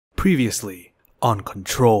Previously on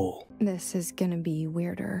Control. This is gonna be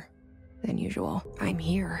weirder than usual. I'm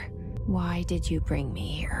here. Why did you bring me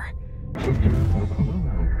here?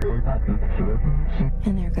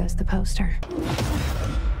 And there goes the poster.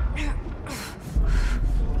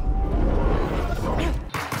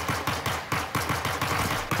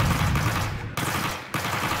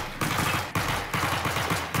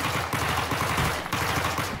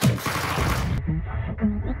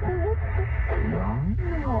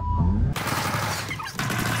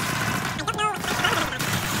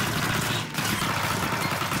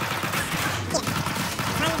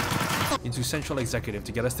 Into Central Executive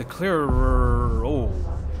to get us to clear. Oh.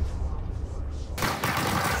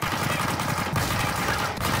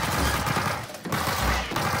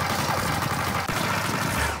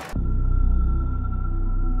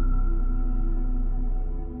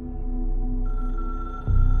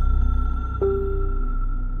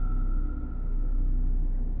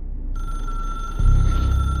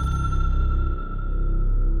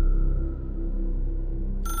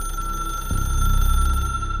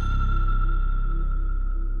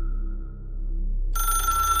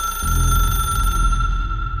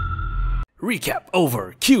 Recap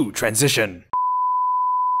over. Cue transition.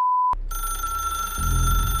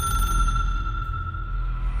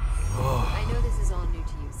 I know this is all new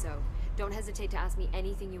to you, so don't hesitate to ask me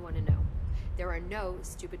anything you want to know. There are no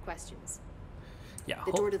stupid questions. Yeah.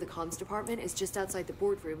 The door to the comms department is just outside the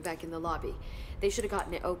boardroom back in the lobby. They should have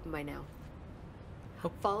gotten it open by now.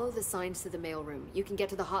 Follow the signs to the mailroom. You can get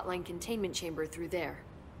to the hotline containment chamber through there.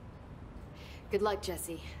 Good luck,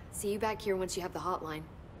 Jesse. See you back here once you have the hotline.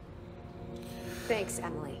 Thanks,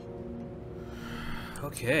 Emily.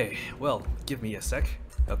 Okay, well, give me a sec.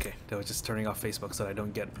 Okay, that was just turning off Facebook so that I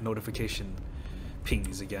don't get notification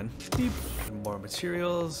pings again. Beep. More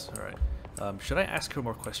materials. Alright. Should I ask her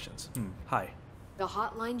more questions? Hi. The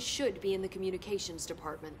hotline should be in the communications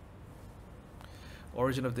department.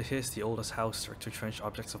 Origin of the Hiss, the oldest house, Director Trench,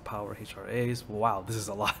 objects of power, HRAs. Wow, this is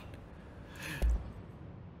a lot.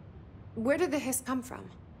 Where did the hiss come from?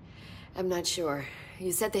 I'm not sure.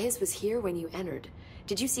 You said the hiss was here when you entered.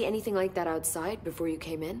 Did you see anything like that outside before you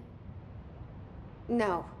came in?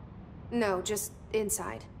 No, just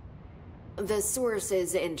inside. The source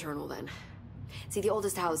is internal then. See, the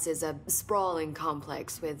oldest house is a sprawling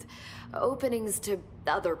complex with openings to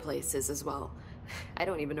other places as well. I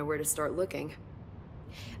don't even know where to start looking.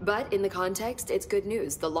 But in the context, it's good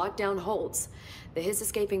news. The lockdown holds. The hiss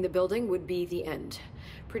escaping the building would be the end.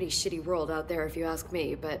 Pretty shitty world out there if you ask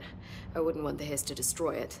me, but I wouldn't want the hiss to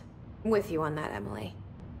destroy it. With you on that, Emily.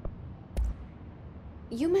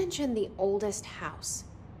 You mentioned the oldest house.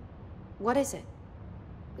 What is it?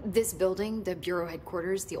 This building, the Bureau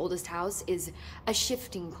headquarters, the oldest house, is a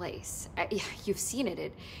shifting place. You've seen it.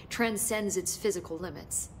 It transcends its physical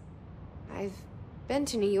limits. I've been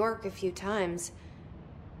to New York a few times.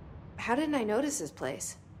 How didn't I notice this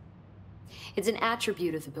place? It's an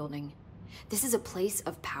attribute of the building. This is a place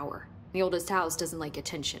of power. The oldest house doesn't like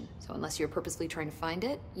attention, so unless you're purposely trying to find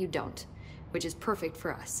it, you don't, which is perfect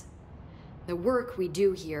for us. The work we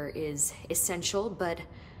do here is essential, but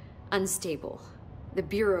unstable. The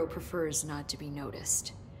Bureau prefers not to be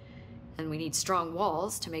noticed. And we need strong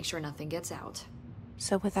walls to make sure nothing gets out.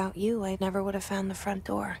 So without you, I never would have found the front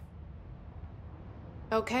door.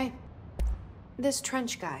 Okay. This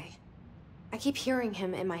Trench guy. I keep hearing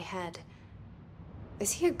him in my head.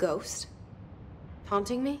 Is he a ghost?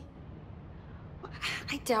 Haunting me?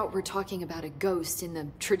 I doubt we're talking about a ghost in the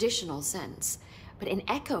traditional sense, but an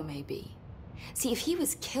echo maybe. See, if he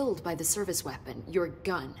was killed by the service weapon, your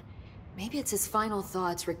gun, maybe it's his final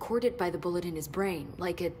thoughts recorded by the bullet in his brain,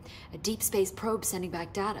 like a deep space probe sending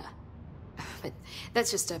back data. But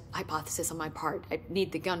that's just a hypothesis on my part. I'd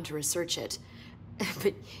need the gun to research it.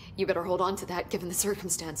 But you better hold on to that given the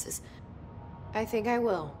circumstances. I think I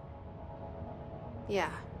will.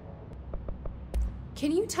 Yeah.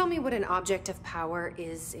 Can you tell me what an object of power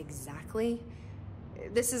is exactly?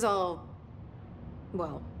 This is all,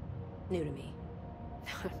 well, new to me.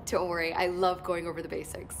 Don't worry, I love going over the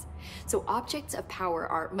basics. So objects of power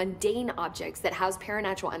are mundane objects that house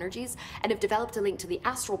paranatural energies and have developed a link to the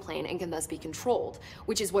astral plane and can thus be controlled,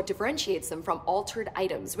 which is what differentiates them from altered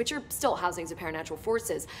items, which are still housings of paranatural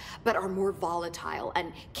forces, but are more volatile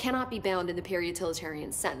and cannot be bound in the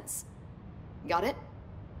peri-utilitarian sense. Got it?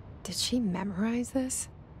 Did she memorize this?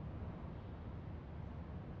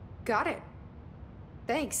 Got it.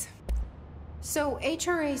 Thanks. So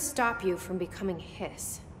HRAs stop you from becoming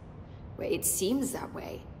Hiss? Well, it seems that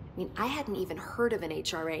way. I mean, I hadn't even heard of an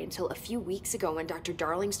HRA until a few weeks ago when Dr.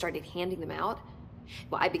 Darling started handing them out.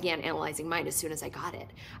 Well, I began analyzing mine as soon as I got it.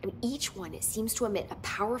 I mean, each one seems to emit a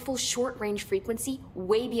powerful short-range frequency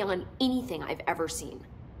way beyond anything I've ever seen.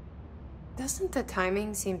 Doesn't the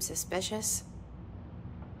timing seem suspicious?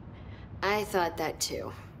 I thought that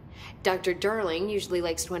too. Dr. Darling usually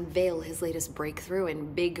likes to unveil his latest breakthrough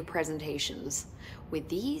in big presentations. With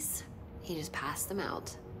these, he just passed them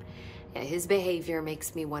out. Yeah, his behavior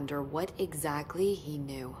makes me wonder what exactly he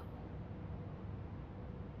knew.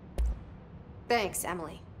 Thanks,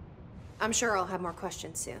 Emily. I'm sure I'll have more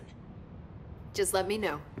questions soon. Just let me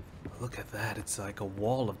know. Look at that, it's like a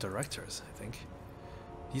wall of directors, I think.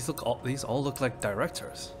 These all look like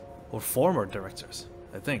directors. Or former directors,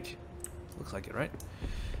 I think. Looks like it, right?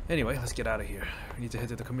 Anyway, let's get out of here. We need to head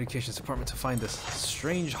to the communications department to find this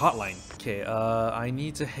strange hotline. Okay, I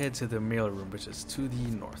need to head to the mail room, which is to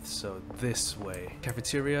the north, so this way.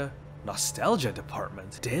 Cafeteria, nostalgia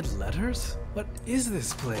department. Dead letters? What is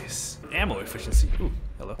this place? Ammo efficiency. Ooh,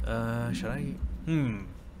 hello. Should I?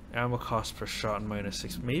 Ammo cost per shot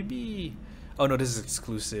 -6. Maybe. Oh no, this is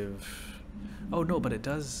exclusive. Oh no, but it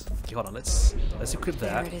does. Okay, hold on. Let's equip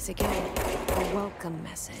that. There it is again. A welcome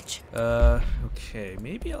message. Okay.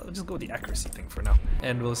 Maybe I'll just go with the accuracy thing for now,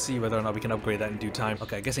 and we'll see whether or not we can upgrade that in due time.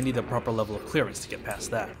 Okay, I guess I need the proper level of clearance to get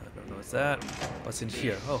past that. I don't know what's that. What's in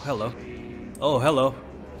here? Oh, hello. Oh, hello.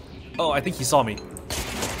 Oh, I think he saw me.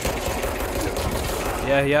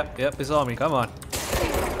 Yeah, yep, he saw me. Come on.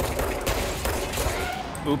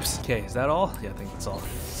 Oops. Okay, is that all? Yeah, I think that's all.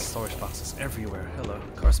 Storage boxes everywhere. Hello.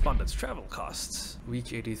 Correspondence, travel costs.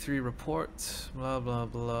 Week 83 report. Blah, blah,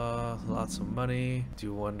 blah. Lots of money.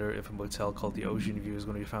 Do wonder if a motel called the Ocean View is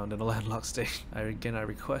going to be found in a landlocked state. I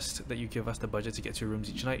request that you give us the budget to get to rooms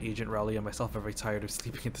each night. Agent Rowley and myself are very tired of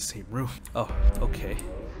sleeping in the same room. Oh, okay.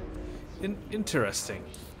 Interesting.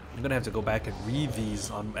 I'm gonna have to go back and read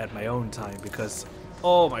these at my own time because,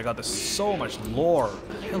 oh my god, there's so much lore.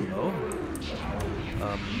 Hello.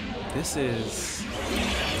 This is...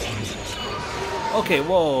 Okay,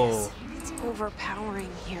 whoa. It's overpowering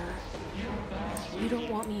here. You don't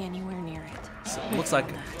want me anywhere near it. So, looks like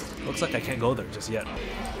I can't go there just yet.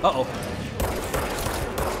 Uh-oh.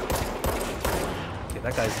 Okay,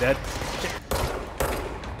 that guy's dead.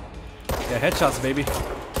 Yeah, headshots, baby.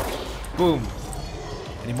 Boom.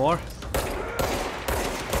 Any more?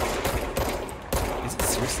 Is it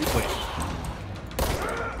seriously? Wait.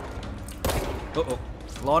 Uh-oh.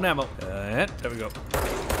 Low on ammo. And there we go.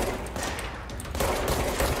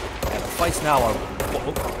 Yeah, the fights now are...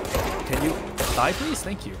 Whoa. Can you die, please?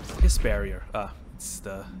 Thank you. Hiss barrier. It's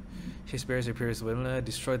the... Hiss barriers appears when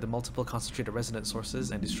destroy the multiple concentrated resonant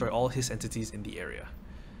sources and destroy all hiss entities in the area.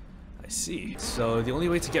 I see. So the only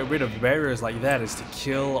way to get rid of barriers like that is to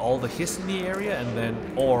kill all the hiss in the area and then...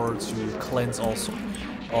 Or to cleanse also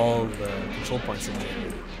all the control points in the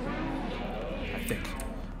area. I think.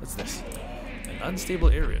 What's this? Unstable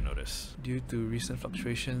area notice. Due to recent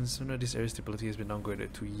fluctuations, this area's stability has been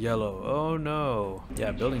downgraded to yellow. Oh no.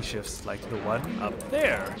 Yeah, building shifts like the one up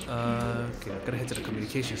there. Okay, I'm gonna head to the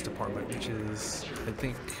communications department, which is, I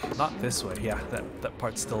think, not this way. Yeah, that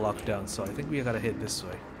part's still locked down, so I think we gotta head this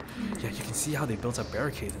way. Yeah, you can see how they built up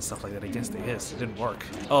barricades and stuff like that against the hiss. It didn't work.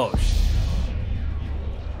 Oh,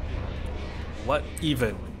 what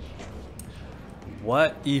even?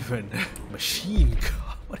 What even? Machine gun.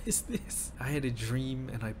 What is this? I had a dream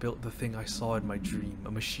and I built the thing I saw in my dream.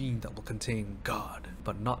 A machine that will contain God.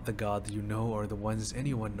 But not the God you know or the ones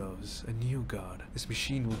anyone knows. A new God. This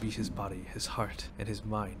machine will be his body, his heart, and his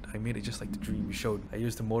mind. I made it just like the dream you showed. I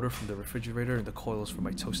used the motor from the refrigerator and the coils from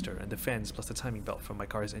my toaster and the fans plus the timing belt from my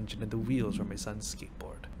car's engine and the wheels from my son's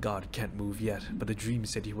skateboard. God can't move yet, but the dream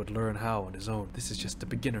said he would learn how on his own. This is just a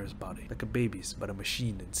beginner's body. Like a baby's, but a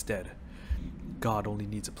machine instead. God only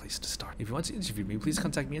needs a place to start. If you want to interview me, please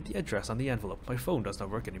contact me at the address on the envelope. My phone does not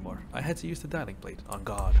work anymore. I had to use the dialing plate on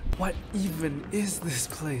God. What even is this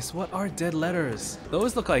place? What are dead letters?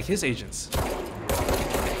 Those look like his agents.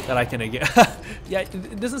 That I can get. Yeah,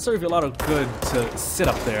 it doesn't serve you a lot of good to sit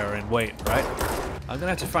up there and wait, right? I'm gonna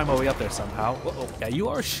have to find my way up there somehow. Uh-oh. Yeah, you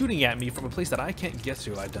are shooting at me from a place that I can't get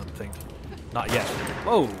to, I don't think. Not yet.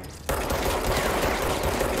 Whoa.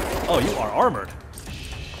 Oh, you are armored.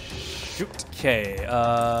 Okay,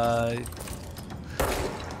 oh.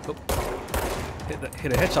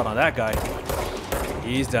 Hit a headshot on that guy.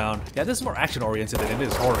 He's down. Yeah, this is more action-oriented than it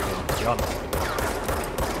is horror game, to be honest.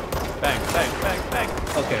 Bang, bang, bang, bang.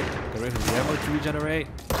 Okay, get rid of the ammo to regenerate.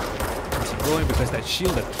 Keep going because that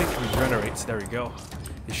shield I think regenerates. There we go.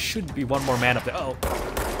 There should be one more man up there. Uh oh.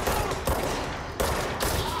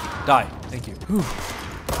 Die. Thank you. Whew.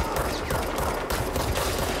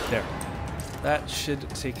 There. That should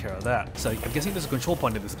take care of that. So I'm guessing there's a control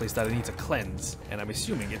point in this place that I need to cleanse, and I'm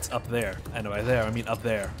assuming it's up there. And by there, I mean up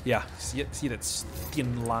there. Yeah, see it? See that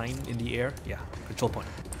thin line in the air? Yeah, control point.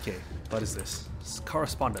 Okay, what is this?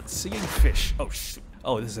 Correspondence, singing fish. Oh shoot.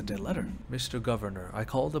 Oh, this is a dead letter. Mr. Governor, I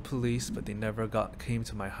called the police, but they never came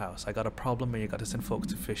to my house. I got a problem and you got to send folks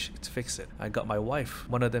to fix it. I got my wife,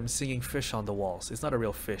 one of them singing fish on the walls. It's not a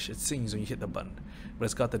real fish. It sings when you hit the button, but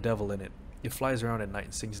it's got the devil in it. It flies around at night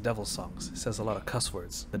and sings devil songs. It says a lot of cuss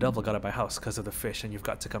words. The devil got at my house because of the fish and you've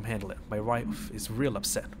got to come handle it. My wife is real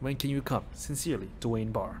upset. When can you come? Sincerely,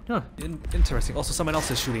 Dwayne Barr. Huh, interesting. Also, someone else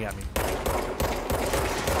is shooting at me.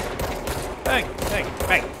 Bang, bang,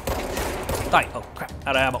 bang. Die. Oh crap,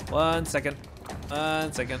 out of ammo. 1 second.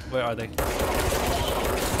 1 second. Where are they?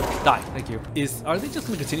 Die. Thank you. Are they just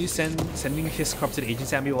gonna continue sending his corrupted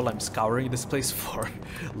agents at me while I'm scouring this place for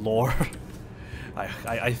lore?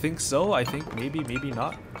 I think so. I think maybe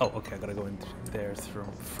not. Oh, okay. I gotta go in there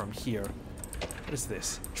from here. What is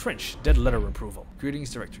this? Trench, dead letter approval.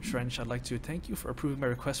 Greetings, Director Trench. I'd like to thank you for approving my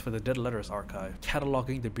request for the Dead Letters Archive,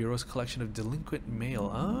 cataloging the Bureau's collection of delinquent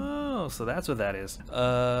mail. Oh, so that's what that is.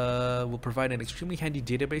 Will provide an extremely handy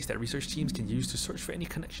database that research teams can use to search for any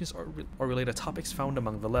connections or related topics found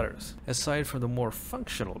among the letters. Aside from the more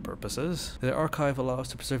functional purposes, the archive allows us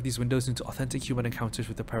to preserve these windows into authentic human encounters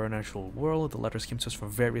with the paranatural world. The letters came to us from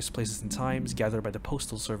various places and times, gathered by the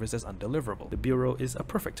Postal Service as undeliverable. The Bureau is a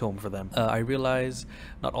perfect home for them. I realize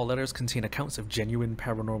not all letters contain accounts of genuine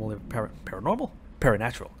paranatural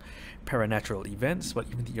events, but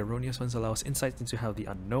even the erroneous ones allow us insights into how the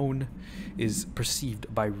unknown is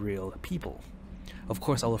perceived by real people. Of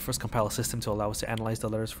course, I will first compile a system to allow us to analyze the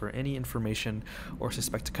letters for any information or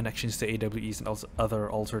suspected connections to AWEs and other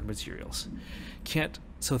altered materials.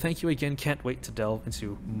 So thank you again, can't wait to delve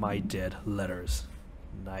into my dead letters.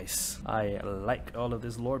 Nice. I like all of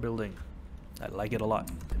this lore building. I like it a lot.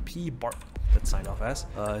 P. Bart. That's signed off as.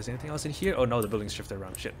 Is there anything else in here? Oh no, the building's shifted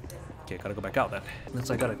around. Shit. Okay, gotta go back out then. Looks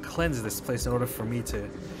like I gotta cleanse this place in order for me to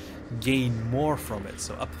gain more from it.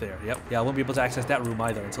 So up there, yep. Yeah, I won't be able to access that room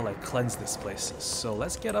either until I cleanse this place. So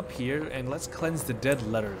let's get up here and let's cleanse the dead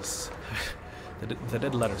letters. the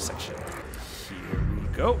dead letters section. Here we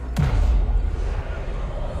go.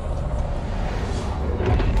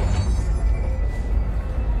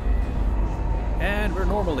 And we're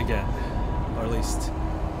normal again. Or at least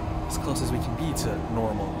as close as we can be to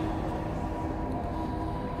normal.